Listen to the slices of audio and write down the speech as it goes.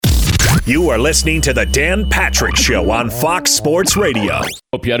You are listening to the Dan Patrick Show on Fox Sports Radio.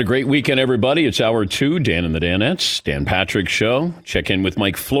 Hope you had a great weekend, everybody. It's hour 2, Dan and the Danettes, Dan Patrick Show. Check in with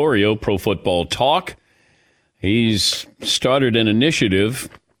Mike Florio, Pro Football Talk. He's started an initiative,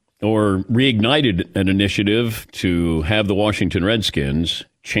 or reignited an initiative, to have the Washington Redskins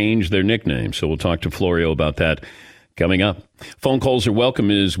change their nickname. So we'll talk to Florio about that coming up. Phone calls are welcome,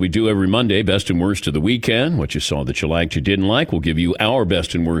 as we do every Monday. Best and worst of the weekend. What you saw that you liked, you didn't like. We'll give you our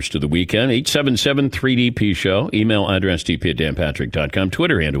best and worst of the weekend. 877-3DP Show. Email address dp@danpatrick.com.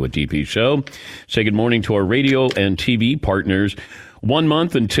 Twitter handle at DP Show. Say good morning to our radio and TV partners. 1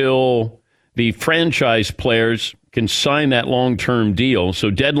 month until the franchise players can sign that long-term deal. So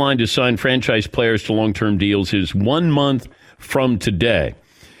deadline to sign franchise players to long-term deals is 1 month from today.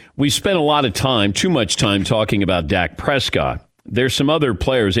 We spent a lot of time, too much time, talking about Dak Prescott. There's some other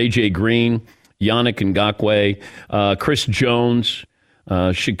players, A.J. Green, Yannick Ngakoue, Chris Jones,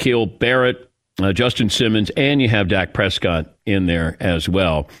 Shaquille Barrett, Justin Simmons, and you have Dak Prescott in there as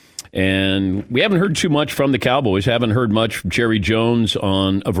well. And we haven't heard too much from the Cowboys, haven't heard much from Jerry Jones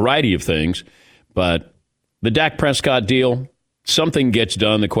on a variety of things. But the Dak Prescott deal, something gets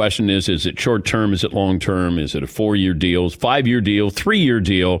done. The question is it short-term? Is it long-term? Is it a 4-year deal, 5-year deal, 3-year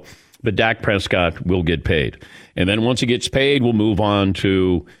deal? But Dak Prescott will get paid. And then once he gets paid, we'll move on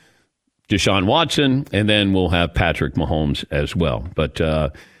to Deshaun Watson, and then we'll have Patrick Mahomes as well. But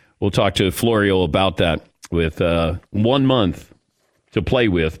we'll talk to Florio about that with 1 month to play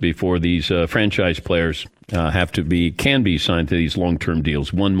with before these franchise players can be signed to these long-term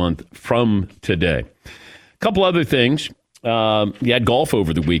deals 1 month from today. A couple other things. You had golf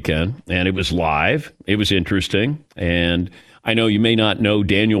over the weekend, and it was live. It was interesting. And I know you may not know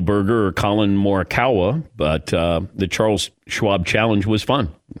Daniel Berger or Colin Morikawa, but the Charles Schwab Challenge was fun.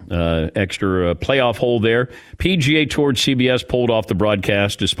 Extra playoff hole there. PGA Tour CBS pulled off the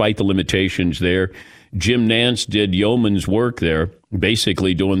broadcast despite the limitations there. Jim Nantz did yeoman's work there,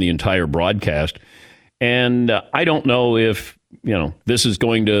 basically doing the entire broadcast. And I don't know if this is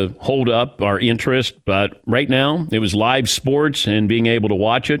going to hold up our interest, but right now it was live sports and being able to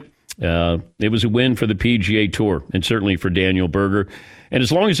watch it. It was a win for the PGA Tour and certainly for Daniel Berger. And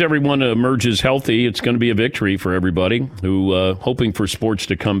as long as everyone emerges healthy, it's going to be a victory for everybody who hoping for sports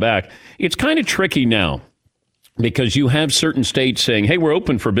to come back. It's kind of tricky now because you have certain states saying, hey, we're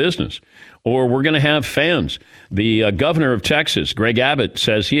open for business, or we're going to have fans. The governor of Texas, Greg Abbott,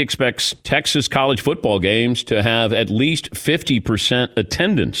 says he expects Texas college football games to have at least 50%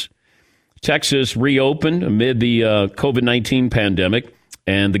 attendance. Texas reopened amid the COVID-19 pandemic,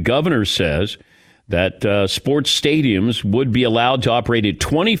 and the governor says that sports stadiums would be allowed to operate at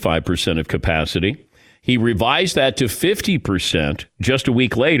 25% of capacity. He revised that to 50% just a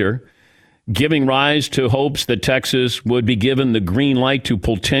week later, giving rise to hopes that Texas would be given the green light to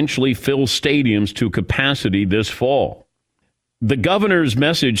potentially fill stadiums to capacity this fall. The governor's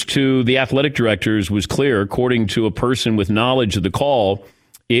message to the athletic directors was clear. According to a person with knowledge of the call,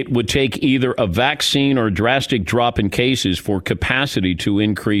 it would take either a vaccine or a drastic drop in cases for capacity to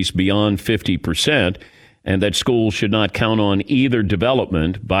increase beyond 50%, and that schools should not count on either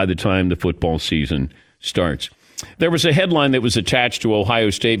development by the time the football season starts. There was a headline that was attached to Ohio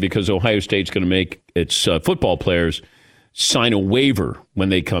State because Ohio State's going to make its football players sign a waiver when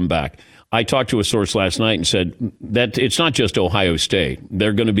they come back. I talked to a source last night and said that it's not just Ohio State. There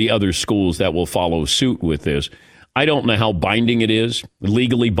are going to be other schools that will follow suit with this. I don't know how binding it is,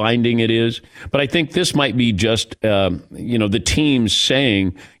 legally binding it is, but I think this might be just, the teams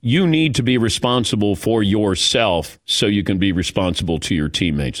saying you need to be responsible for yourself so you can be responsible to your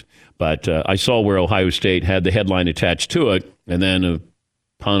teammates. But I saw where Ohio State had the headline attached to it, and then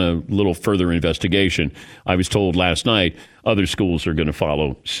upon a little further investigation, I was told last night other schools are going to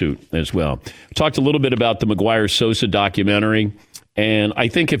follow suit as well. We talked a little bit about the McGuire-Sosa documentary, and I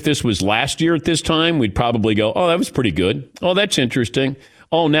think if this was last year at this time, we'd probably go, oh, that was pretty good. Oh, that's interesting.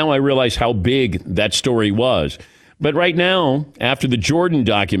 Oh, now I realize how big that story was. But right now, after the Jordan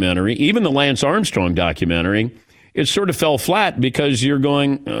documentary, even the Lance Armstrong documentary, it sort of fell flat because you're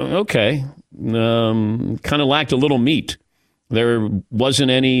going, okay, kind of lacked a little meat. There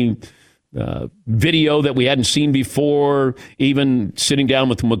wasn't any video that we hadn't seen before. Even sitting down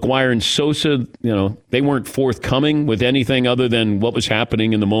with McGuire and Sosa, they weren't forthcoming with anything other than what was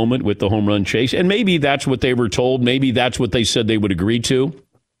happening in the moment with the home run chase. And maybe that's what they were told. Maybe that's what they said they would agree to.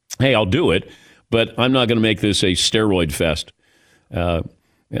 Hey, I'll do it, but I'm not going to make this a steroid fest.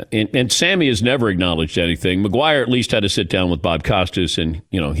 And Sammy has never acknowledged anything. McGuire at least had to sit down with Bob Costas, and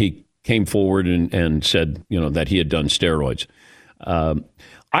he came forward and said that he had done steroids.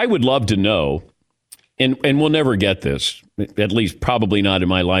 I would love to know and we'll never get this, at least probably not in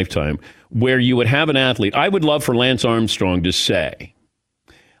my lifetime, where you would have an athlete. I would love for Lance Armstrong to say,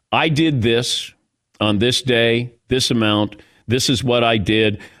 I did this on this day, this amount, this is what I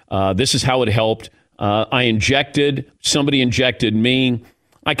did, this is how it helped. Somebody injected me.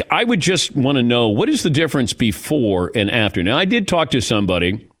 I would just want to know, what is the difference before and after? Now, I did talk to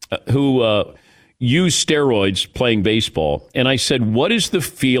somebody who used steroids playing baseball, and I said, what is the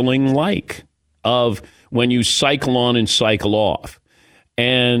feeling like of when you cycle on and cycle off?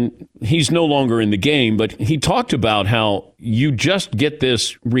 And he's no longer in the game, but he talked about how you just get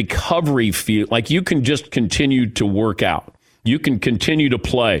this recovery feel, like you can just continue to work out. You can continue to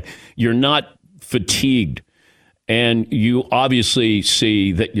play. You're not fatigued. And you obviously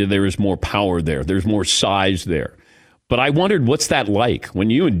see that there is more power there. There's more size there. But I wondered, what's that like when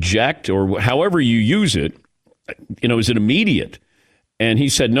you inject or however you use it? Is it immediate? And he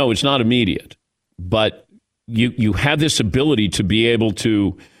said, no, it's not immediate. But you have this ability to be able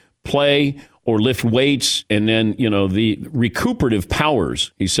to play or lift weights, and then, the recuperative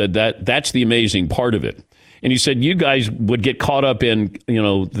powers. He said that's the amazing part of it. And he said you guys would get caught up in,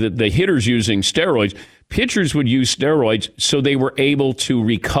 the hitters using steroids. Pitchers would use steroids so they were able to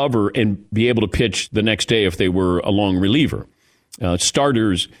recover and be able to pitch the next day if they were a long reliever.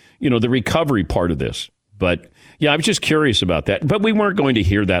 Starters, the recovery part of this. But, yeah, I was just curious about that. But we weren't going to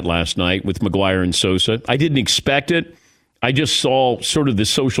hear that last night with McGuire and Sosa. I didn't expect it. I just saw sort of the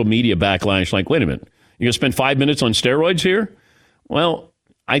social media backlash, like, wait a minute, you're going to spend 5 minutes on steroids here? Well,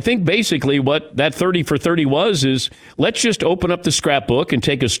 I think basically what that 30 for 30 is let's just open up the scrapbook and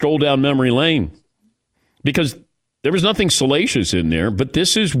take a stroll down memory lane. Because there was nothing salacious in there, but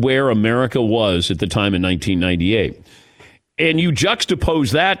this is where America was at the time in 1998. And you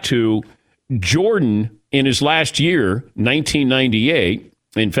juxtapose that to Jordan in his last year, 1998.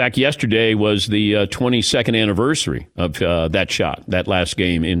 In fact, yesterday was the 22nd anniversary of that shot, that last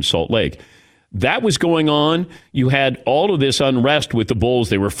game in Salt Lake. That was going on. You had all of this unrest with the Bulls.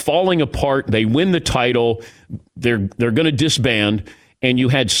 They were falling apart. They win the title. They're going to disband. And you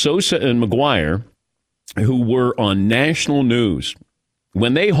had Sosa and McGuire, who were on national news.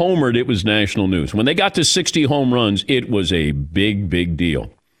 When they homered, it was national news. When they got to 60 home runs, it was a big, big deal.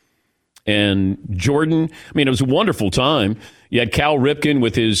 And Jordan, it was a wonderful time. You had Cal Ripken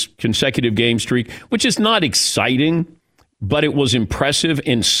with his consecutive game streak, which is not exciting, but it was impressive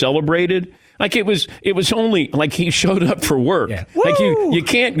and celebrated. Like it was only like he showed up for work. Yeah. Like you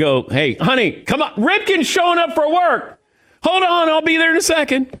can't go, hey, honey, come on, Ripken's showing up for work. Hold on, I'll be there in a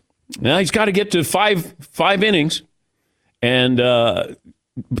second. Now he's got to get to five innings. And,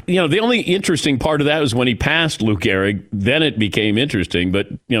 the only interesting part of that was when he passed Luke Gehrig. Then it became interesting. But,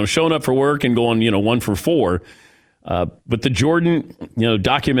 showing up for work and going, 1 for 4. But the Jordan,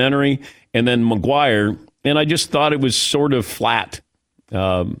 documentary and then McGuire, and I just thought it was sort of flat.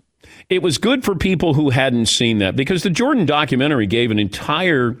 It was good for people who hadn't seen that because the Jordan documentary gave an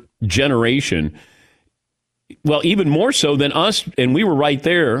entire generation, well, even more so than us, and we were right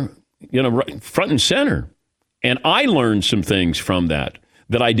there, right front and center. And I learned some things from that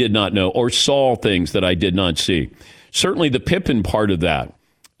I did not know, or saw things that I did not see. Certainly the Pippen part of that,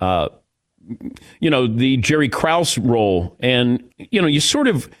 the Jerry Krause role. And, you sort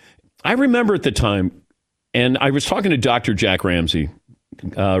of, I remember at the time, and I was talking to Dr. Jack Ramsey,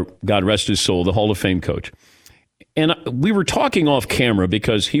 God rest his soul, the Hall of Fame coach. And we were talking off camera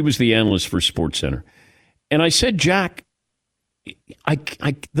because he was the analyst for SportsCenter. And I said, Jack,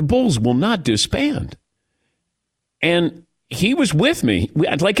 the Bulls will not disband. And he was with me.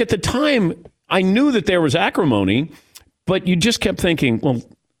 Like at the time, I knew that there was acrimony, but you just kept thinking, well,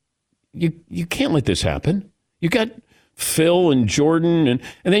 you can't let this happen. You got Phil and Jordan, and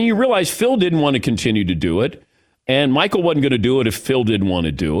then you realize Phil didn't want to continue to do it, and Michael wasn't going to do it if Phil didn't want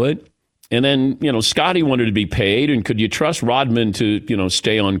to do it. And then, Scotty wanted to be paid, and could you trust Rodman to,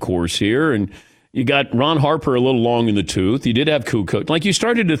 stay on course here? And you got Ron Harper a little long in the tooth. You did have Kukoc. Like you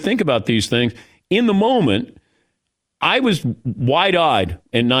started to think about these things. In the moment, I was wide-eyed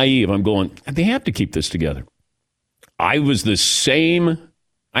and naive. I'm going, they have to keep this together. I had the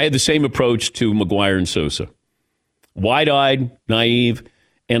same approach to McGuire and Sosa. Wide-eyed, naive,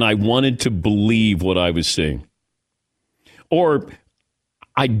 and I wanted to believe what I was seeing. Or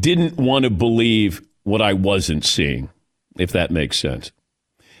I didn't want to believe what I wasn't seeing, if that makes sense.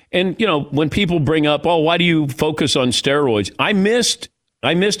 And, when people bring up, oh, why do you focus on steroids? I missed.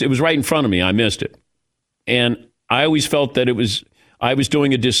 It was right in front of me. I missed it. And I always felt that I was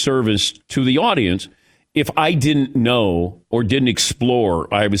doing a disservice to the audience if I didn't know or didn't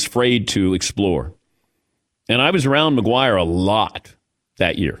explore. I was afraid to explore. And I was around McGuire a lot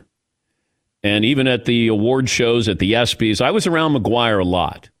that year. And even at the award shows, at the ESPYs, I was around McGuire a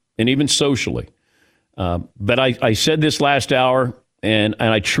lot, and even socially. But I said this last hour, and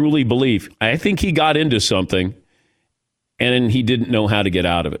I truly believe, I think he got into something, and he didn't know how to get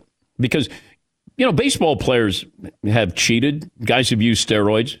out of it. Because, baseball players have cheated. Guys have used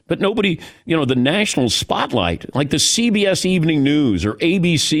steroids. But nobody, the national spotlight, like the CBS Evening News or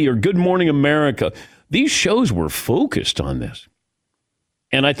ABC or Good Morning America, these shows were focused on this.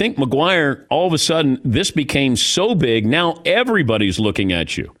 And I think McGuire, all of a sudden, this became so big, now everybody's looking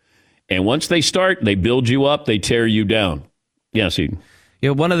at you. And once they start, they build you up, they tear you down. Yes, Eden.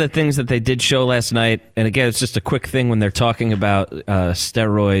 One of the things that they did show last night, and again, it's just a quick thing when they're talking about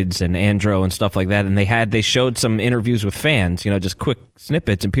steroids and andro and stuff like that, and they showed some interviews with fans, just quick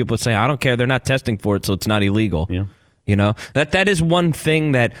snippets, and people would say, I don't care, they're not testing for it, so it's not illegal. Yeah. That is one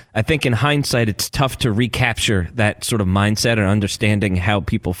thing that I think in hindsight it's tough to recapture that sort of mindset and understanding how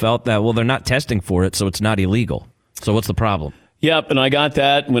people felt that, well, they're not testing for it, so it's not illegal. So what's the problem? Yep, and I got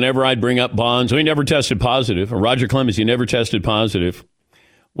that whenever I'd bring up Bonds. He never tested positive. Or Roger Clemens, he never tested positive.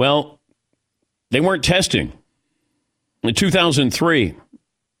 Well, they weren't testing in 2003.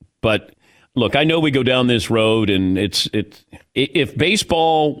 But look, I know we go down this road, and if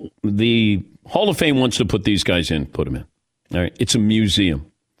baseball, the Hall of Fame wants to put these guys in, put them in. All right, it's a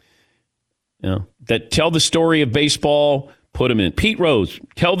museum. That tell the story of baseball, put him in. Pete Rose,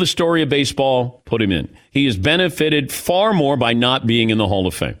 tell the story of baseball, put him in. He has benefited far more by not being in the Hall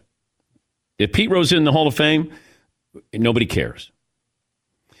of Fame. If Pete Rose is in the Hall of Fame, nobody cares.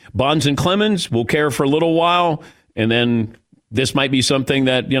 Bonds and Clemens will care for a little while, and then this might be something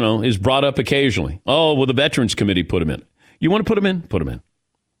that, is brought up occasionally. Oh, well, the Veterans Committee put him in. You want to put him in? Put him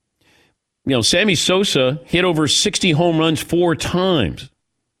in. Sammy Sosa hit over 60 home runs 4 times.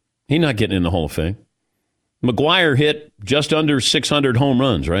 He's not getting in the Hall of Fame. McGuire hit just under 600 home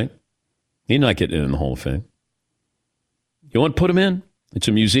runs, right? He's not getting in the Hall of Fame. You want to put him in? It's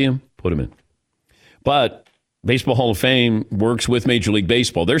a museum. Put him in. But Baseball Hall of Fame works with Major League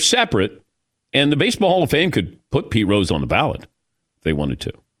Baseball. They're separate, and the Baseball Hall of Fame could put Pete Rose on the ballot if they wanted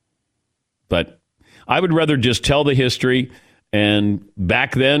to. But I would rather just tell the history. And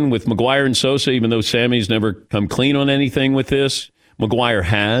back then with McGuire and Sosa, even though Sammy's never come clean on anything with this, McGuire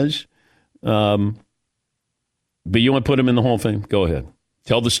has. But you want to put him in the Hall of Fame? Go ahead.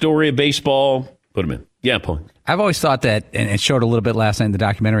 Tell the story of baseball. Put him in. Yeah, Paul. I've always thought that, and it showed a little bit last night in the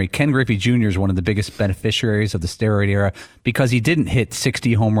documentary, Ken Griffey Jr. is one of the biggest beneficiaries of the steroid era because he didn't hit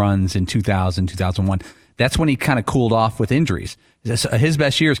 60 home runs in 2000, 2001. That's when he kind of cooled off with injuries. His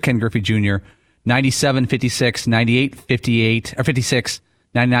best years, Ken Griffey Jr., 97, 56, 98, 58, or 56,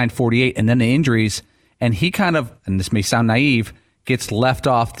 99, 48, and then the injuries. And he kind of, and this may sound naive, gets left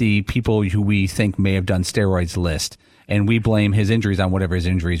off the people who we think may have done steroids list. And we blame his injuries on whatever his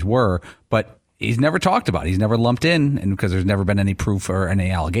injuries were. But he's never talked about it. He's never lumped in, and because there's never been any proof or any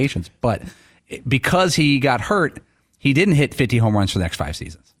allegations. But because he got hurt, he didn't hit 50 home runs for the next 5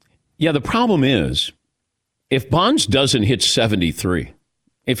 seasons. Yeah, the problem is, if Bonds doesn't hit 73,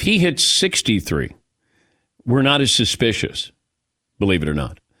 if he hits 63, we're not as suspicious, believe it or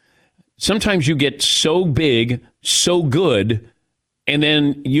not. Sometimes you get so big, so good, and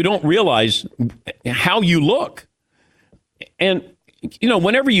then you don't realize how you look. And,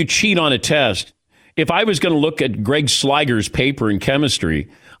 whenever you cheat on a test, if I was going to look at Greg Sliger's paper in chemistry,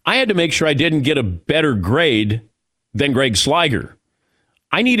 I had to make sure I didn't get a better grade than Greg Sliger.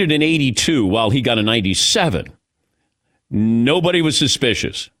 I needed an 82 while he got a 97. Nobody was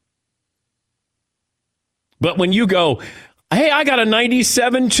suspicious. But when you go, hey, I got a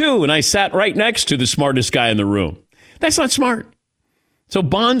 97 too, and I sat right next to the smartest guy in the room, that's not smart. So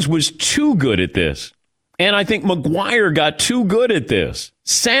Bonds was too good at this. And I think McGuire got too good at this.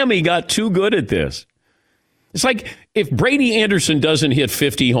 Sammy got too good at this. It's like if Brady Anderson doesn't hit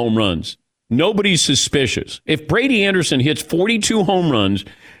 50 home runs, nobody's suspicious. If Brady Anderson hits 42 home runs,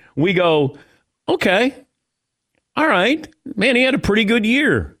 we go, okay, all right, man, he had a pretty good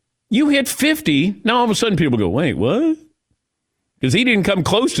year. You hit 50, now all of a sudden people go, wait, what? Because he didn't come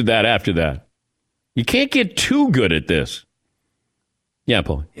close to that after that. You can't get too good at this. Yeah,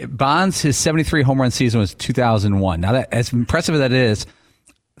 Paul. Bonds, his 73 home run season was 2001. Now, that as impressive as that is,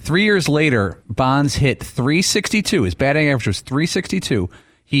 3 years later, Bonds hit 362. His batting average was 362.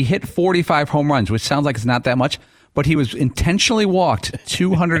 He hit 45 home runs, which sounds like it's not that much, but he was intentionally walked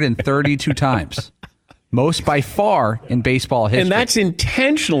 232 times. Most by far in baseball history. And that's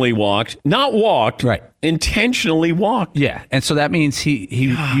intentionally walked, not walked. Right. Intentionally walked. Yeah. And so that means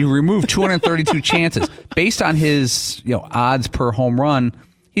he removed 232 chances. Based on his odds per home run,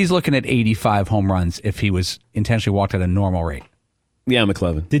 he's looking at 85 home runs if he was intentionally walked at a normal rate. Yeah,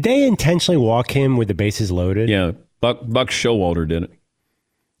 McLevin. Did they intentionally walk him with the bases loaded? Yeah, Buck Showalter did it.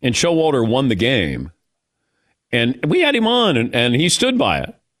 And Showalter won the game. And we had him on, and he stood by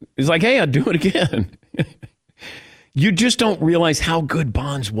it. He's like, hey, I'd do it again. You just don't realize how good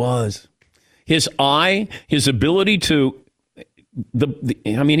Bonds was. His eye, his ability to,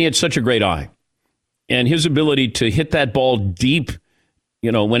 he had such a great eye. And his ability to hit that ball deep,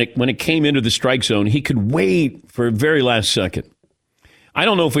 when it came into the strike zone, he could wait for a very last second. I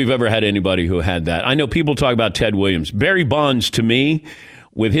don't know if we've ever had anybody who had that. I know people talk about Ted Williams. Barry Bonds, to me,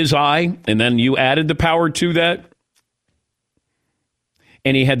 with his eye, and then you added the power to that,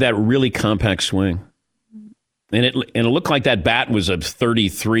 and he had that really compact swing. And it looked like that bat was a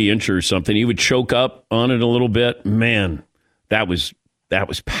 33-inch or something. He would choke up on it a little bit. Man, that was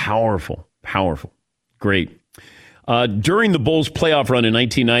powerful, powerful. Great. During the Bulls playoff run in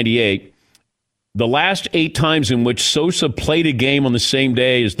 1998, the last 8 times in which Sosa played a game on the same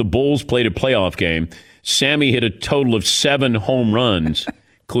day as the Bulls played a playoff game, Sammy hit a total of 7 home runs,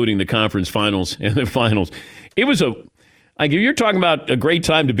 including the conference finals and the finals. It was you're talking about a great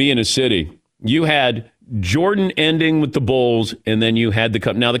time to be in a city. You had Jordan ending with the Bulls, and then you had the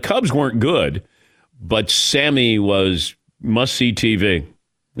Cubs. Now, the Cubs weren't good, but Sammy was must-see TV.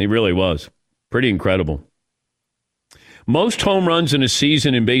 He really was. Pretty incredible. Most home runs in a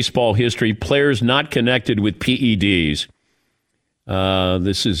season in baseball history, players not connected with PEDs.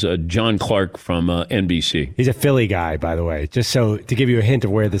 This is John Clark from NBC. He's a Philly guy, by the way, just so to give you a hint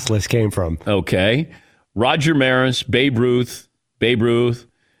of where this list came from. Okay. Roger Maris, Babe Ruth,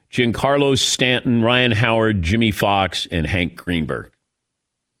 Giancarlo Stanton, Ryan Howard, Jimmy Fox, and Hank Greenberg.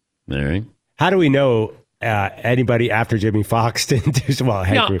 All right. How do we know anybody after Jimmy Fox didn't do so well?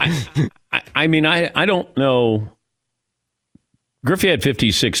 I don't know. Griffey had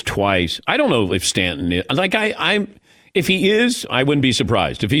 56 twice. I don't know if Stanton is. If he is, I wouldn't be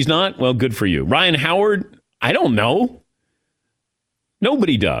surprised. If he's not, well, good for you. Ryan Howard, I don't know.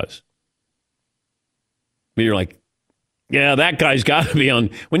 Nobody does. But you're like, yeah, that guy's got to be on.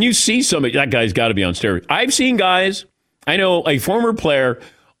 When you see somebody, that guy's got to be on steroids. I've seen guys, I know a former player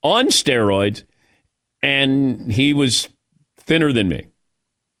on steroids, and he was thinner than me.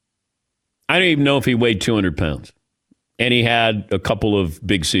 I don't even know if he weighed 200 pounds. And he had a couple of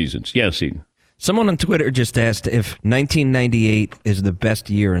big seasons. Yes, Eden. Someone on Twitter just asked if 1998 is the best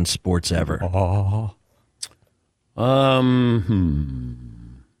year in sports ever.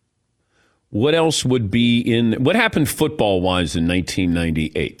 What else would be in? What happened football-wise in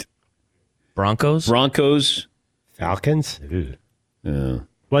 1998? Broncos? Falcons? Yeah.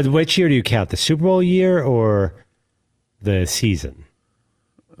 Which year do you count? The Super Bowl year or the season?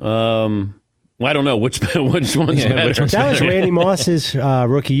 Well, I don't know. Which one's better? That was Randy Moss's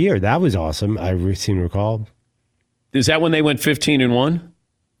rookie year. That was awesome. I seem to recall. Is that when they went 15-1?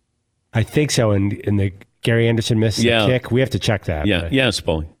 I think so. And the Gary Anderson missed the kick. We have to check that. Yeah. Yes,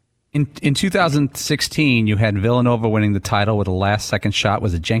 Paulie. In 2016, you had Villanova winning the title with a last-second shot.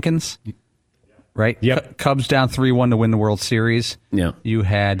 Was it Jenkins? Right? Yep. Cubs down 3-1 to win the World Series. Yeah. You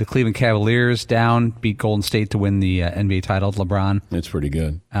had the Cleveland Cavaliers down, beat Golden State to win the NBA title. LeBron. That's pretty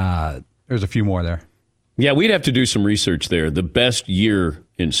good. There's a few more there. Yeah, we'd have to do some research there. The best year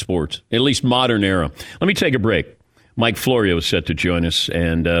in sports, at least modern era. Let me take a break. Mike Florio is set to join us,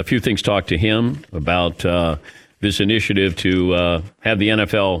 and a few things talk to him about this initiative to have the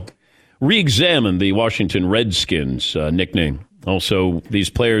NFL re-examine the Washington Redskins nickname. Also, these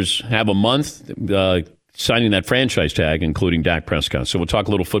players have a month signing that franchise tag, including Dak Prescott. So we'll talk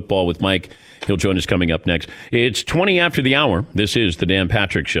a little football with Mike. He'll join us coming up next. It's 20 after the hour. This is The Dan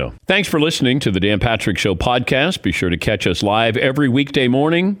Patrick Show. Thanks for listening to The Dan Patrick Show podcast. Be sure to catch us live every weekday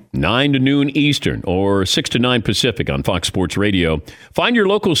morning, 9 to noon Eastern or 6 to 9 Pacific on Fox Sports Radio. Find your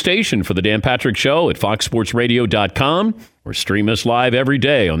local station for The Dan Patrick Show at foxsportsradio.com or stream us live every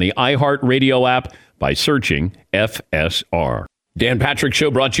day on the iHeartRadio app by searching FSR. Dan Patrick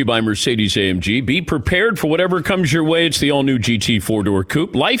Show brought to you by Mercedes-AMG. Be prepared for whatever comes your way. It's the all-new GT four-door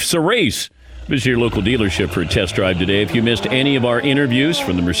coupe. Life's a race. Visit your local dealership for a test drive today. If you missed any of our interviews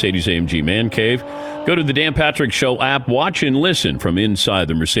from the Mercedes-AMG Man Cave, go to the Dan Patrick Show app. Watch and listen from inside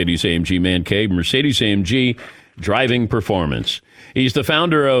the Mercedes-AMG Man Cave. Mercedes-AMG driving performance. He's the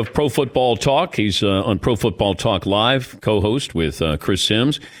founder of Pro Football Talk. He's on Pro Football Talk Live, co-host with Chris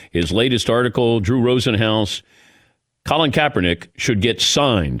Sims. His latest article, Drew Rosenhaus, Colin Kaepernick should get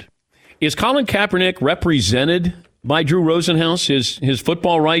signed. Is Colin Kaepernick represented by Drew Rosenhaus, his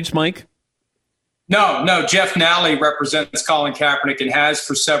football rights, Mike? No. Jeff Nally represents Colin Kaepernick and has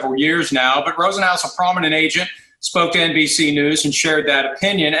for several years now. But Rosenhaus, a prominent agent, spoke to NBC News and shared that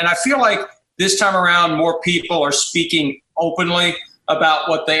opinion. And I feel like this time around, more people are speaking openly about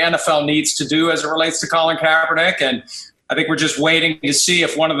what the NFL needs to do as it relates to Colin Kaepernick. And I think we're just waiting to see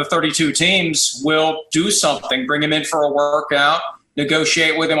if one of the 32 teams will do something, bring him in for a workout,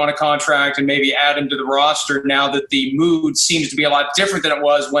 negotiate with him on a contract, and maybe add him to the roster now that the mood seems to be a lot different than it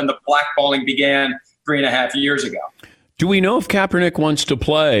was when the blackballing began 3.5 years ago. Do we know if Kaepernick wants to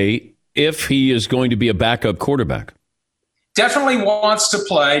play if he is going to be a backup quarterback? Definitely wants to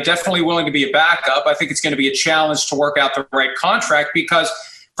play, definitely willing to be a backup. I think it's going to be a challenge to work out the right contract because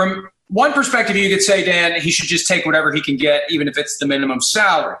from one perspective, you could say, Dan, he should just take whatever he can get, even if it's the minimum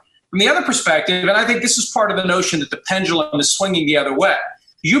salary. From the other perspective, and I think this is part of the notion that the pendulum is swinging the other way,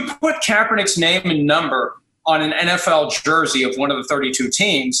 you put Kaepernick's name and number on an NFL jersey of one of the 32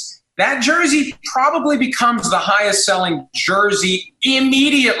 teams, that jersey probably becomes the highest selling jersey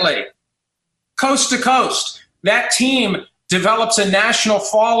immediately, coast to coast. That team develops a national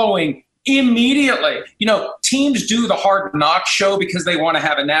following immediately. You know, teams do the hard knock show because they want to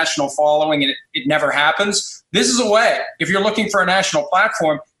have a national following, and it never happens. This is a way. If you're looking for a national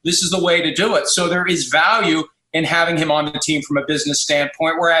platform, this is the way to do it. So there is value in having him on the team from a business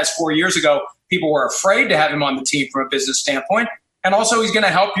standpoint, whereas 4 years ago, people were afraid to have him on the team from a business standpoint. And also, he's going to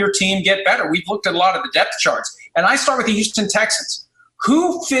help your team get better. We've looked at a lot of the depth charts. And I start with the Houston Texans.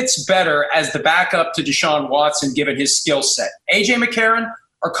 Who fits better as the backup to Deshaun Watson given his skill set? A.J. McCarron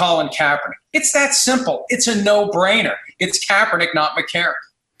or Colin Kaepernick? It's that simple. It's a no-brainer. It's Kaepernick, not McCarron.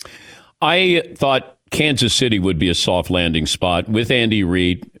 I thought Kansas City would be a soft landing spot with Andy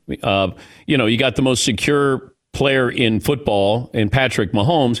Reid. You got the most secure player in football in Patrick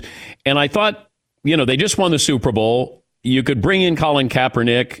Mahomes. And I thought, they just won the Super Bowl. You could bring in Colin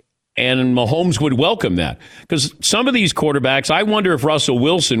Kaepernick and Mahomes would welcome that. Because some of these quarterbacks, I wonder if Russell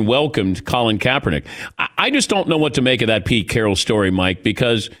Wilson welcomed Colin Kaepernick. I just don't know what to make of that Pete Carroll story, Mike,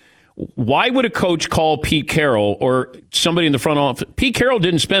 because why would a coach call Pete Carroll or somebody in the front office? Pete Carroll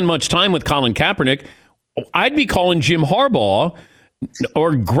didn't spend much time with Colin Kaepernick. I'd be calling Jim Harbaugh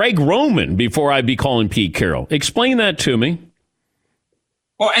or Greg Roman before I'd be calling Pete Carroll. Explain that to me.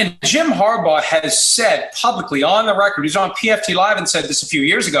 Well, and Jim Harbaugh has said publicly on the record, he's on PFT Live and said this a few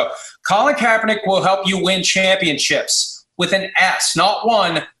years ago, Colin Kaepernick will help you win championships with an S, not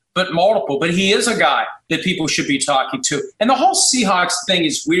one, but multiple. But he is a guy that people should be talking to. And the whole Seahawks thing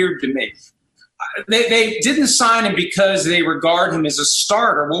is weird to me. They didn't sign him because they regard him as a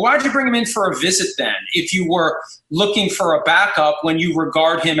starter. Well, why'd you bring him in for a visit then if you were looking for a backup when you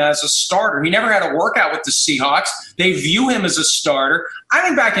regard him as a starter? He never had a workout with the Seahawks. They view him as a starter. I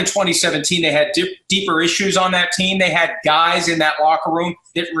think back in 2017, they had deeper issues on that team. They had guys in that locker room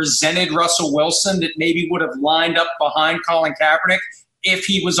that resented Russell Wilson that maybe would have lined up behind Colin Kaepernick if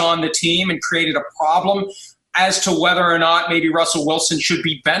he was on the team and created a problem as to whether or not maybe Russell Wilson should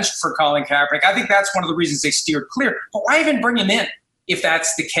be benched for Colin Kaepernick. I think that's one of the reasons they steered clear. But why even bring him in if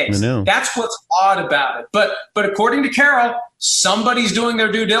that's the case? That's what's odd about it. But according to Carroll, somebody's doing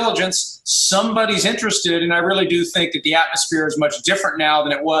their due diligence. Somebody's interested. And I really do think that the atmosphere is much different now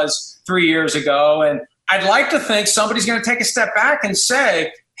than it was 3 years ago. And I'd like to think somebody's going to take a step back and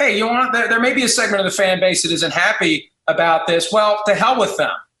say, hey, there may be a segment of the fan base that isn't happy about this. Well, to hell with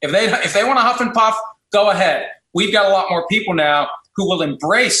them. If they want to huff and puff, go ahead. We've got a lot more people now who will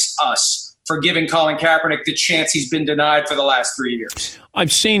embrace us for giving Colin Kaepernick the chance he's been denied for the last 3 years.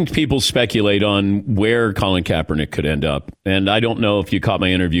 I've seen people speculate on where Colin Kaepernick could end up. And I don't know if you caught my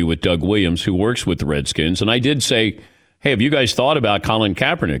interview with Doug Williams, who works with the Redskins. And I did say, hey, have you guys thought about Colin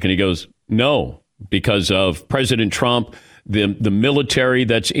Kaepernick? And he goes, no, because of President Trump, the military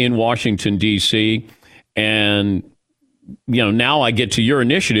that's in Washington, D.C., and now I get to your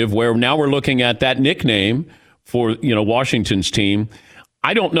initiative where now we're looking at that nickname for, Washington's team.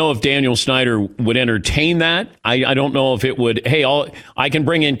 I don't know if Daniel Snyder would entertain that. I don't know if it would, hey, I can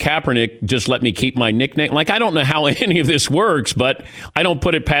bring in Kaepernick, just let me keep my nickname. I don't know how any of this works, but I don't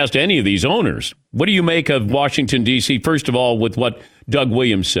put it past any of these owners. What do you make of Washington, D.C., first of all, with what Doug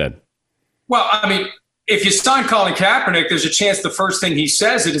Williams said? Well, if you sign Colin Kaepernick, there's a chance the first thing he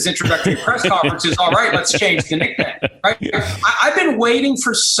says at his introductory press conference is, all right, let's change the nickname. Right? I've been waiting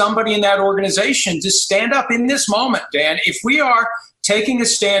for somebody in that organization to stand up in this moment, Dan. If we are taking a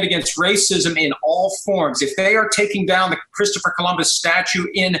stand against racism in all forms, if they are taking down the Christopher Columbus statue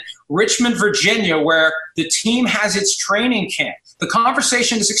in Richmond, Virginia, where the team has its training camp, the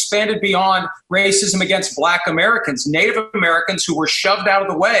conversation has expanded beyond racism against Black Americans, Native Americans who were shoved out of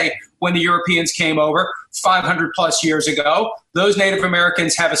the way when the Europeans came over 500 plus years ago. Those Native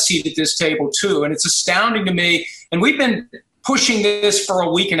Americans have a seat at this table too. And it's astounding to me. And we've been pushing this for a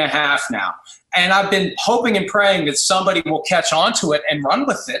week and a half now. And I've been hoping and praying that somebody will catch on to it and run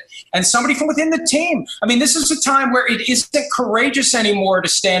with it, and somebody from within the team. I mean, this is a time where it isn't courageous anymore to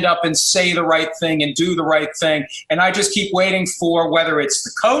stand up and say the right thing and do the right thing. And I just keep waiting for whether it's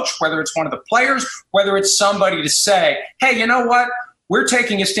the coach, whether it's one of the players, whether it's somebody to say, hey, you know what? We're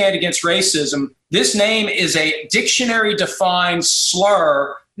taking a stand against racism. This name is a dictionary-defined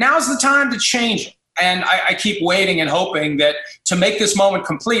slur. Now's the time to change it. And I keep waiting and hoping that to make this moment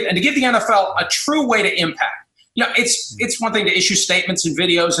complete and to give the NFL a true way to impact. You know, it's one thing to issue statements and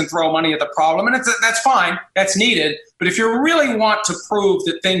videos and throw money at the problem, and that's fine. That's needed. But if you really want to prove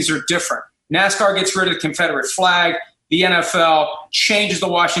that things are different, NASCAR gets rid of the Confederate flag, the NFL changes the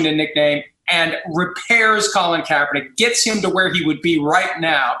Washington nickname, and repairs Colin Kaepernick, gets him to where he would be right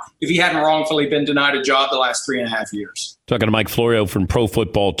now if he hadn't wrongfully been denied a job the last 3.5 years. Talking to Mike Florio from Pro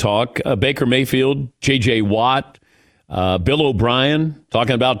Football Talk. Baker Mayfield, J.J. Watt, Bill O'Brien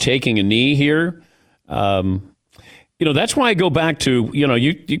talking about taking a knee here. That's why I go back to,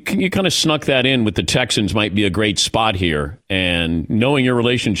 you kind of snuck that in with the Texans might be a great spot here. And knowing your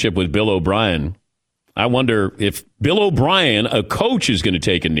relationship with Bill O'Brien, I wonder if Bill O'Brien, a coach, is going to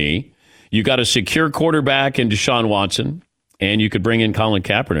take a knee. You got a secure quarterback in Deshaun Watson, and you could bring in Colin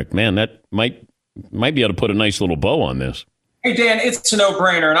Kaepernick. Man, that might be able to put a nice little bow on this. Hey, Dan, it's a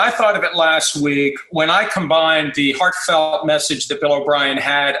no-brainer. And I thought of it last week when I combined the heartfelt message that Bill O'Brien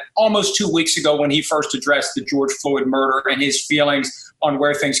had almost 2 weeks ago when he first addressed the George Floyd murder and his feelings on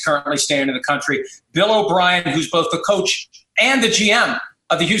where things currently stand in the country. Bill O'Brien, who's both the coach and the GM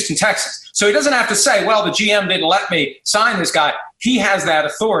of the Houston Texans. So he doesn't have to say, well, the GM didn't let me sign this guy. He has that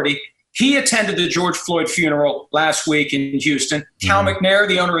authority. He attended the George Floyd funeral last week in Houston. Cal McNair,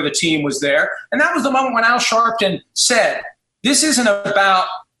 the owner of the team, was there. And that was the moment when Al Sharpton said, this isn't about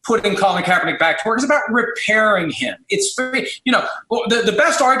putting Colin Kaepernick back to work. It's about repairing him. It's very, the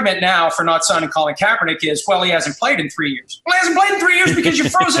best argument now for not signing Colin Kaepernick is, well, he hasn't played in 3 years. Well, he hasn't played in 3 years because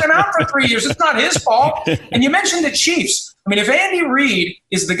you've frozen him out for 3 years. It's not his fault. And you mentioned the Chiefs. I mean, if Andy Reid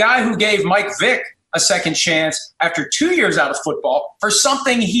is the guy who gave Mike Vick a second chance after 2 years out of football for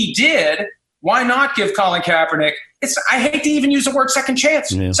something he did, why not give Colin Kaepernick? I hate to even use the word second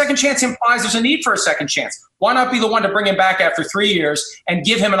chance. Yeah. Second chance implies there's a need for a second chance. Why not be the one to bring him back after 3 years and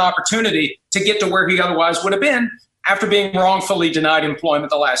give him an opportunity to get to where he otherwise would have been after being wrongfully denied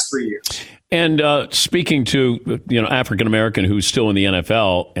employment the last 3 years? And speaking to African American who's still in the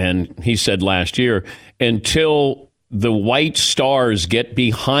NFL, and he said last year, until the white stars get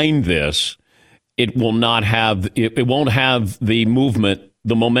behind this, it won't have the movement,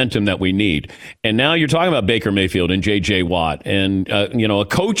 the momentum that we need. And now you're talking about Baker Mayfield and J.J. Watt and, a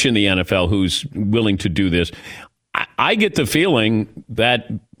coach in the NFL who's willing to do this. I get the feeling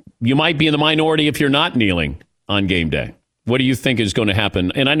that you might be in the minority if you're not kneeling on game day. What do you think is going to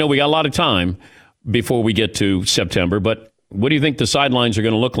happen? And I know we got a lot of time before we get to September, but what do you think the sidelines are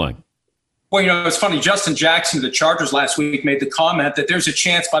going to look like? Well, it's funny. Justin Jackson of the Chargers last week made the comment that there's a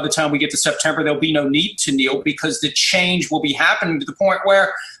chance by the time we get to September, there'll be no need to kneel because the change will be happening to the point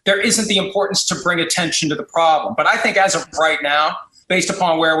where there isn't the importance to bring attention to the problem. But I think as of right now, based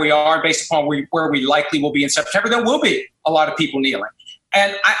upon where we are, based upon where we likely will be in September, there will be a lot of people kneeling.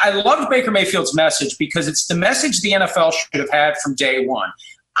 And I loved Baker Mayfield's message because it's the message the NFL should have had from day one.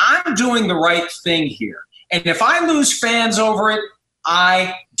 I'm doing the right thing here. And if I lose fans over it,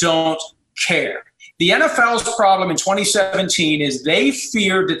 I don't care. The NFL's problem in 2017 is they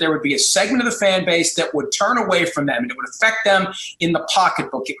feared that there would be a segment of the fan base that would turn away from them, and it would affect them in the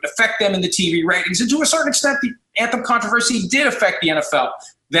pocketbook. It would affect them in the TV ratings. And to a certain extent, the anthem controversy did affect the NFL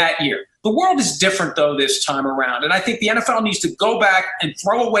that year. The world is different, though, this time around. And I think the NFL needs to go back and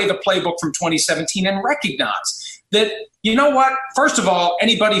throw away the playbook from 2017 and recognize that, you know what? First of all,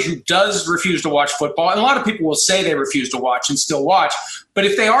 anybody who does refuse to watch football, and a lot of people will say they refuse to watch and still watch, but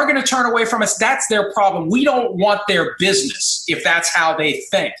if they are going to turn away from us, that's their problem. We don't want their business if that's how they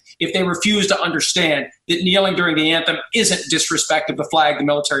think, if they refuse to understand that kneeling during the anthem isn't disrespect of the flag, the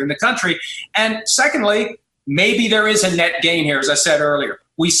military, and the country. And secondly, maybe there is a net gain here, as I said earlier.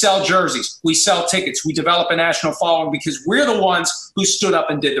 We sell jerseys, we sell tickets, we develop a national following because we're the ones who stood up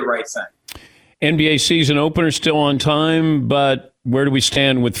and did the right thing. NBA season opener still on time, but where do we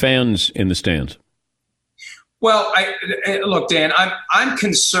stand with fans in the stands? Well, look, Dan, I'm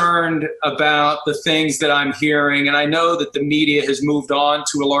concerned about the things that I'm hearing, and I know that the media has moved on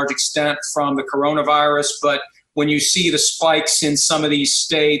to a large extent from the coronavirus, but when you see the spikes in some of these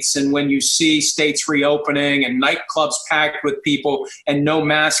states and when you see states reopening and nightclubs packed with people and no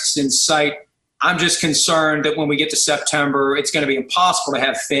masks in sight, I'm just concerned that when we get to September, it's going to be impossible to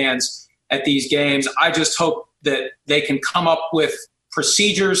have fans at these games. I just hope that they can come up with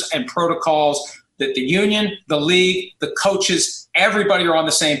procedures and protocols that the union, the league, the coaches, everybody are on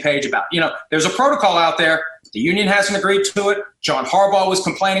the same page about. There's a protocol out there. The union hasn't agreed to it. John Harbaugh was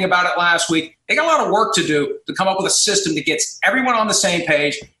complaining about it last week. They got a lot of work to do to come up with a system that gets everyone on the same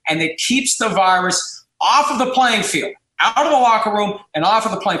page and that keeps the virus off of the playing field, out of the locker room and off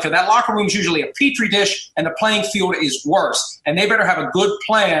of the playing field. That locker room is usually a petri dish, and the playing field is worse. And they better have a good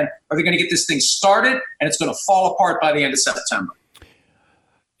plan, or they're going to get this thing started, and it's going to fall apart by the end of September.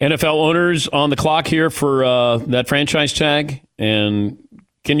 NFL owners on the clock here for that franchise tag. And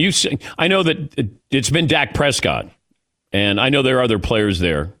can you say, I know that it's been Dak Prescott, and I know there are other players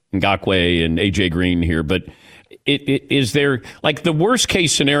there, Ngakoue and A.J. Green here, but is there, like, the worst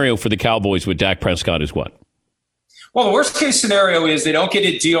case scenario for the Cowboys with Dak Prescott is what? Well, the worst case scenario is they don't get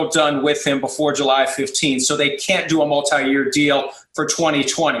a deal done with him before July 15th, so they can't do a multi-year deal for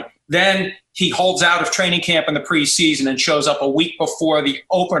 2020. Then he holds out of training camp in the preseason and shows up a week before the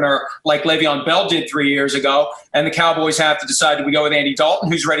opener like Le'Veon Bell did 3 years ago, and the Cowboys have to decide, do we go with Andy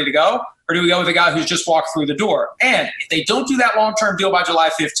Dalton, who's ready to go, or do we go with a guy who's just walked through the door? And if they don't do that long-term deal by July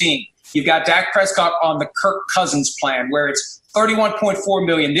 15th, you've got Dak Prescott on the Kirk Cousins plan, where it's $31.4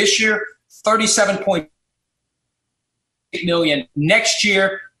 million this year, $37.8 million next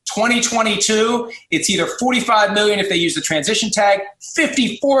year. 2022, it's either $45 million if they use the transition tag,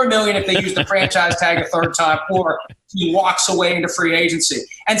 $54 million if they use the franchise tag a third time, or he walks away into free agency.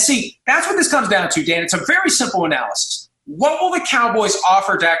 And see, that's what this comes down to, Dan. It's a very simple analysis. What will the Cowboys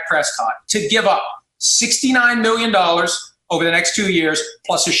offer Dak Prescott to give up $69 million over the next 2 years,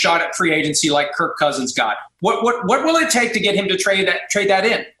 plus a shot at free agency like Kirk Cousins got? What will it take to get him to trade that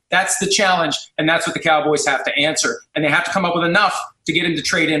in? That's the challenge, and that's what the Cowboys have to answer. And they have to come up with enough to get him to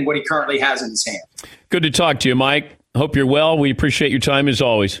trade in what he currently has in his hand. Good to talk to you, Mike. Hope you're well. We appreciate your time as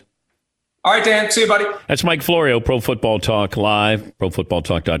always. All right, Dan. See you, buddy. That's Mike Florio, Pro Football Talk Live,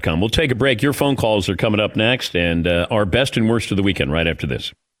 profootballtalk.com. We'll take a break. Your phone calls are coming up next, and our best and worst of the weekend right after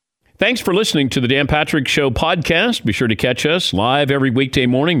this. Thanks for listening to the Dan Patrick Show podcast. Be sure to catch us live every weekday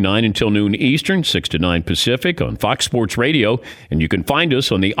morning, 9 until noon Eastern, 6 to 9 Pacific on Fox Sports Radio. And you can find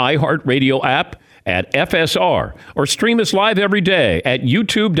us on the iHeartRadio app at FSR, or stream us live every day at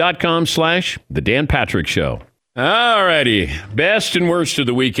youtube.com/The Dan Patrick Show. All righty. Best and worst of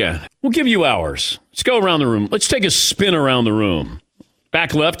the weekend. We'll give you ours. Let's go around the room. Let's take a spin around the room.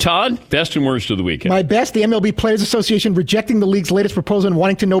 Back left, Todd, best and worst of the weekend. My best, the MLB Players Association rejecting the league's latest proposal and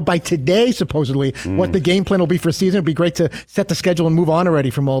wanting to know by today, supposedly, what the game plan will be for the season. It would be great to set the schedule and move on already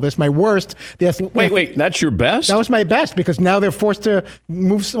from all this. My worst. Wait, that's your best? That was my best, because now they're forced to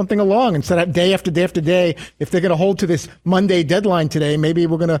move something along instead of day after day after day. If they're going to hold to this Monday deadline today, maybe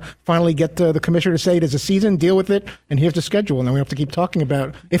we're going to finally get the commissioner to say there's a season, deal with it, and here's the schedule. And then we have to keep talking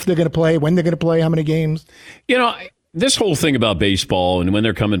about if they're going to play, when they're going to play, how many games. This whole thing about baseball and when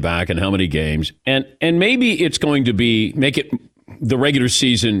they're coming back and how many games, and maybe it's going to make it the regular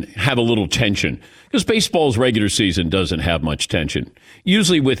season have a little tension, because baseball's regular season doesn't have much tension.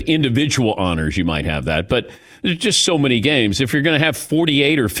 Usually with individual honors, you might have that, but there's just so many games. If you're going to have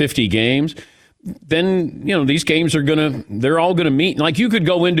 48 or 50 games, then, these games they're all going to meet. Like, you could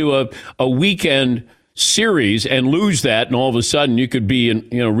go into a weekend series and lose that, and all of a sudden you could be in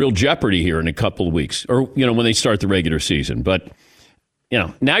real jeopardy here in a couple of weeks, or when they start the regular season. But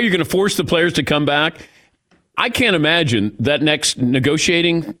now you're going to force the players to come back. I can't imagine that next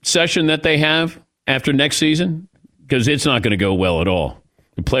negotiating session that they have after next season, because it's not going to go well at all.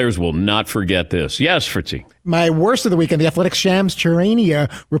 The players will not forget this. Yes, Fritzy. My worst of the weekend, the Athletic Shams Charania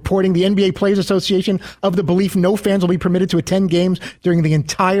reporting the NBA Players Association of the belief no fans will be permitted to attend games during the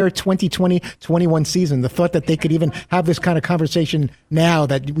entire 2020-21 season. The thought that they could even have this kind of conversation now,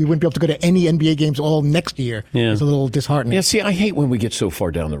 that we wouldn't be able to go to any NBA games all next year, is a little disheartening. Yeah, see, I hate when we get so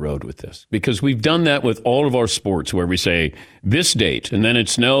far down the road with this, because we've done that with all of our sports, where we say this date, and then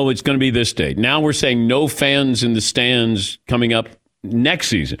it's going to be this date. Now we're saying no fans in the stands coming up next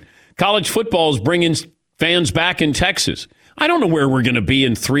season. College football is bringing fans back in Texas. I don't know where we're going to be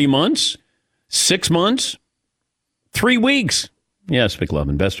in 3 months, 6 months, 3 weeks. Yes,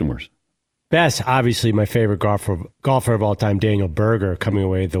 McLovin, best and worst. Best, obviously, my favorite golfer of all time, Daniel Berger, coming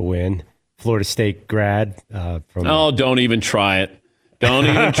away with the win. Florida State grad. Don't even try it. Don't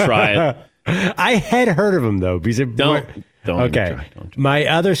even try it. I had heard of him, though. Don't okay. Even try. My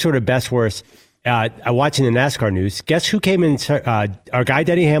other sort of best worst, watching the NASCAR news, guess who came in? Our guy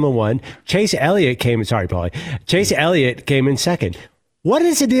Denny Hamlin won. Chase Elliott came in. Sorry, Paulie. Chase Elliott came in second. What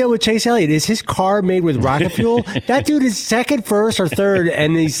is the deal with Chase Elliott? Is his car made with rocket fuel? That dude is second, first, or third,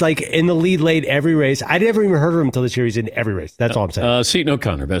 and he's like in the lead late every race. I never even heard of him until this year. He's in every race. That's all I'm saying. Seton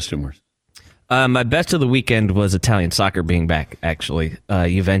O'Connor, best and worst. My best of the weekend was Italian soccer being back, actually.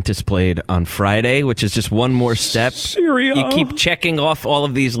 Juventus played on Friday, which is just one more step. Serie A. You keep checking off all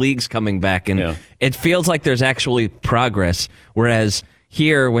of these leagues coming back, and it feels like there's actually progress, whereas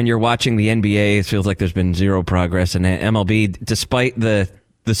here, when you're watching the NBA, it feels like there's been zero progress, and MLB, despite the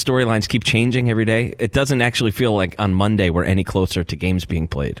storylines keep changing every day, it doesn't actually feel like on Monday we're any closer to games being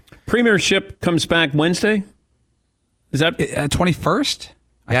played. Premiership comes back Wednesday? Is that 21st?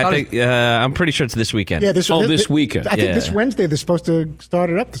 Yeah, I'm pretty sure it's this weekend. Yeah, this weekend. I think this Wednesday they're supposed to start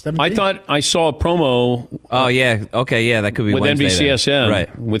it up. The 17th. I thought I saw a promo. Oh yeah, okay, yeah, that could be with Wednesday, NBCSN,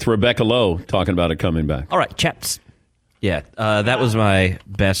 right? With Rebecca Lowe talking about it coming back. All right, chaps. Yeah, that was my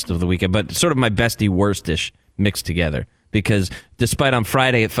best of the weekend, but sort of my bestie worstish mixed together. Because despite on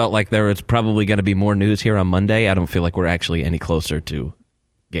Friday, it felt like there was probably going to be more news here on Monday. I don't feel like we're actually any closer to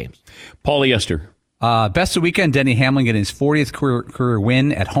games. Polyester. Best of the weekend, Denny Hamlin getting his 40th career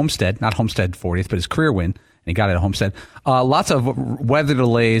win at Homestead. Not Homestead 40th, but his career win. And he got it at Homestead. Lots of weather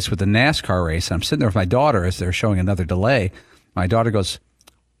delays with the NASCAR race. And I'm sitting there with my daughter as they're showing another delay. My daughter goes,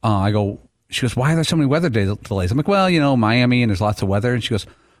 she goes, why are there so many weather delays? I'm like, well, Miami and there's lots of weather. And she goes,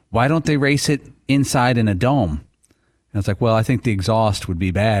 why don't they race it inside in a dome? And I was like, well, I think the exhaust would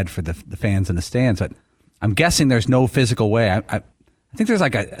be bad for the fans in the stands. But I'm guessing there's no physical way. I think there's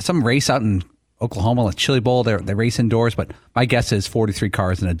like some race out in Oklahoma, like Chili Bowl. They race indoors. But my guess is 43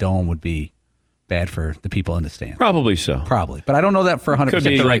 cars in a dome would be bad for the people in the stands. Probably so. Probably. But I don't know that for 100%. Could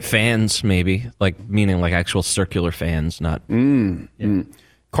be the right fans, maybe. Meaning actual circular fans, not...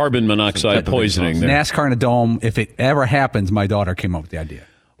 Carbon monoxide poisoning there. NASCAR in a dome, if it ever happens, my daughter came up with the idea.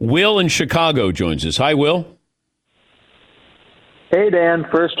 Will in Chicago joins us. Hi, Will. Hey, Dan.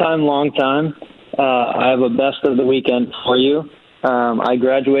 First time, long time. I have a best of the weekend for you. I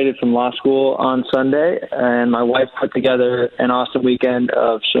graduated from law school on Sunday, and my wife put together an awesome weekend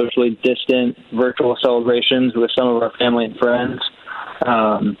of socially distant virtual celebrations with some of our family and friends.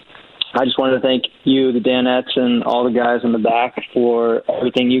 I just wanted to thank you, the Danettes, and all the guys in the back for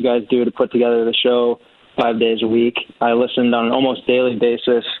everything you guys do to put together the show 5 days a week. I listened on an almost daily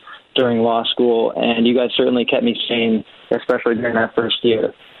basis during law school, and you guys certainly kept me sane, especially during that first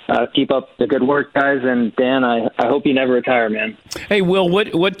year. Keep up the good work, guys, and Dan, I hope you never retire, man. Hey, Will,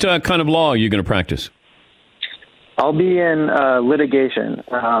 what kind of law are you going to practice? I'll be in litigation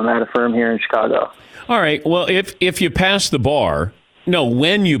at a firm here in Chicago. All right. Well, if you pass the bar... No,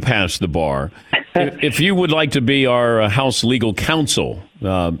 when you pass the bar, if you would like to be our House legal counsel,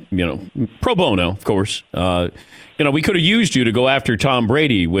 pro bono, of course, we could have used you to go after Tom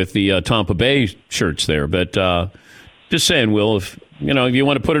Brady with the Tampa Bay shirts there. But just saying, Will, if you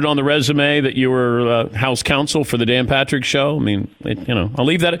want to put it on the resume that you were House counsel for the Dan Patrick Show, I'll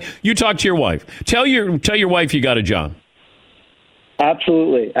leave that. You talk to your wife. Tell your wife you got a job.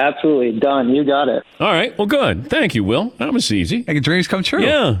 Absolutely. Done. You got it. All right. Well, good. Thank you, Will. That was easy. Making dreams come true.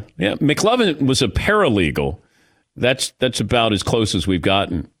 Yeah. McLovin was a paralegal. That's about as close as we've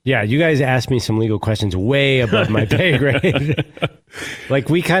gotten. Yeah, you guys asked me some legal questions way above my pay grade.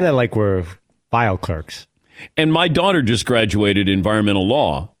 We kind of were file clerks. And my daughter just graduated environmental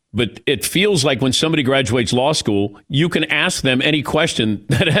law. But it feels like when somebody graduates law school, you can ask them any question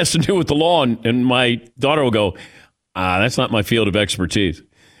that has to do with the law. And my daughter will go, that's not my field of expertise.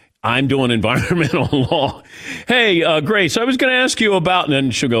 I'm doing environmental law. Hey, Grace, I was going to ask you about, and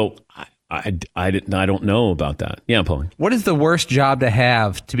then she'll go, I don't know about that. Yeah, Pauline. What is the worst job to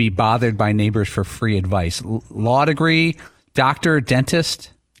have to be bothered by neighbors for free advice? Law degree, doctor,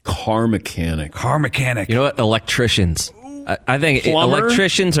 dentist? Car mechanic. You know what? Electricians. I think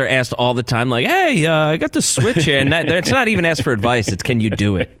electricians are asked all the time, hey, I got the switch here. And it's not even asked for advice. It's can you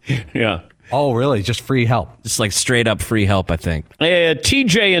do it? Yeah. Oh, really? Just free help? Just straight up free help, I think. Hey,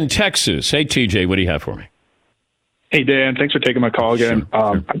 TJ in Texas. Hey, TJ, what do you have for me? Hey, Dan. Thanks for taking my call again.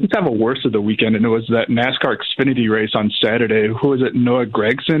 Sure. I just have a worst of the weekend, and it was that NASCAR Xfinity race on Saturday. Who was it? Noah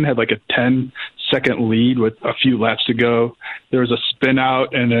Gragson had a 10-second lead with a few laps to go. There was a spin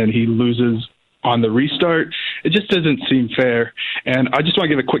out, and then he loses on the restart. It just doesn't seem fair. And I just want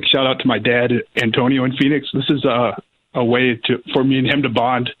to give a quick shout out to my dad, Antonio in Phoenix. This is a way for me and him to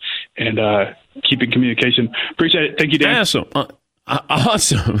bond and keep in communication. Appreciate it. Thank you, Dan. Awesome.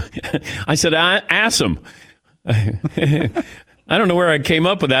 Awesome. I said, awesome. I don't know where I came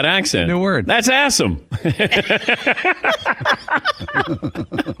up with that accent. New word. That's awesome.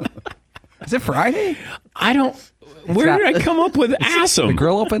 Is it Friday? Where did I come up with awesome? The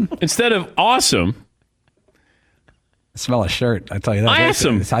grill open? Instead of awesome. I smell a shirt. I tell you that.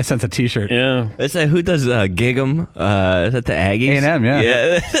 Awesome. I sense a T-shirt. Yeah. Is that who does Gig'em? Is that the Aggies? A&M, yeah.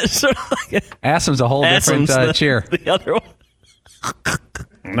 Yeah. Sort of Awesome's a whole different cheer. The other one.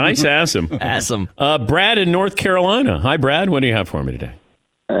 Nice ass him. Brad in North Carolina. Hi, Brad. What do you have for me today?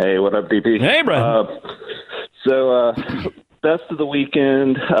 Hey, what up, DP? Hey, Brad. Best of the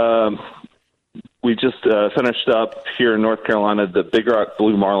weekend. We just finished up here in North Carolina the Big Rock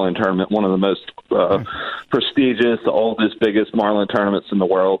Blue Marlin Tournament, one of the most prestigious, the oldest, biggest marlin tournaments in the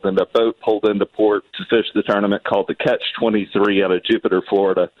world. And a boat pulled into port to fish the tournament called the Catch 23 out of Jupiter,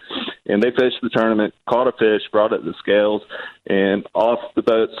 Florida. And they fished the tournament, caught a fish, brought it to the scales, and off the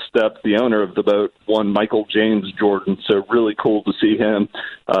boat stepped the owner of the boat, one Michael James Jordan. So really cool to see him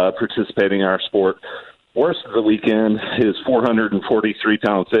participating in our sport. Worst of the weekend is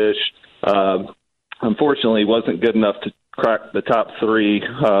 443-pound fish. Unfortunately, wasn't good enough to crack the top three,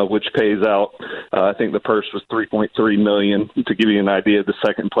 which pays out. I think the purse was $3.3 million. To give you an idea, the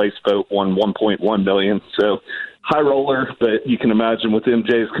second place boat won $1.1 million. So high roller, but you can imagine with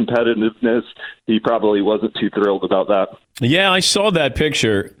MJ's competitiveness, he probably wasn't too thrilled about that. Yeah, I saw that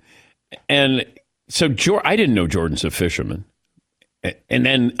picture, and so I didn't know Jordan's a fisherman. And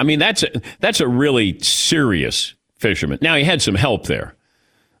then, I mean, that's a really serious fisherman. Now, he had some help there.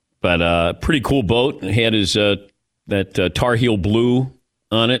 But pretty cool boat. He had his that Tar Heel blue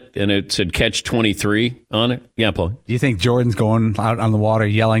on it, and it said Catch 23 on it. Yeah, Paul. Do you think Jordan's going out on the water,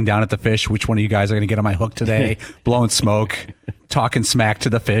 yelling down at the fish, which one of you guys are going to get on my hook today, blowing smoke, talking smack to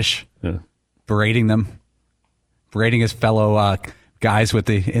the fish, berating them, berating his fellow guys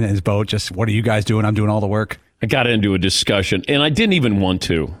in his boat, just, what are you guys doing? I'm doing all the work. I got into a discussion, and I didn't even want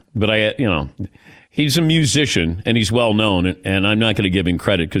to, but he's a musician, and he's well-known, and I'm not going to give him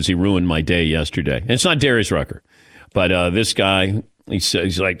credit because he ruined my day yesterday. And it's not Darius Rucker, but this guy,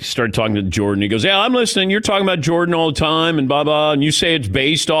 he's like, started talking to Jordan. He goes, yeah, I'm listening. You're talking about Jordan all the time, and blah, blah, and you say it's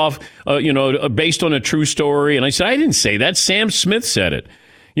based off, based on a true story. And I said, I didn't say that. Sam Smith said it.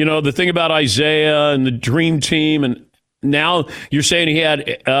 The thing about Isaiah and the Dream Team, and now you're saying he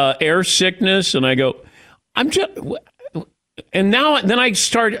had air sickness, and I go, and then I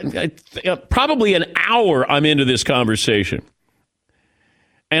start, probably an hour I'm into this conversation.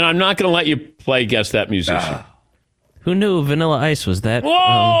 And I'm not going to let you play Guess That Musician. Who knew Vanilla Ice was that?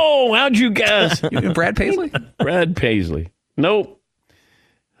 Whoa! How'd you guess? Brad Paisley? Brad Paisley. Nope.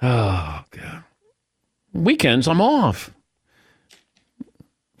 Oh, God. Weekends, I'm off.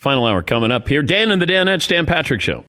 Final hour coming up here. Dan and the Danettes, Dan Patrick Show.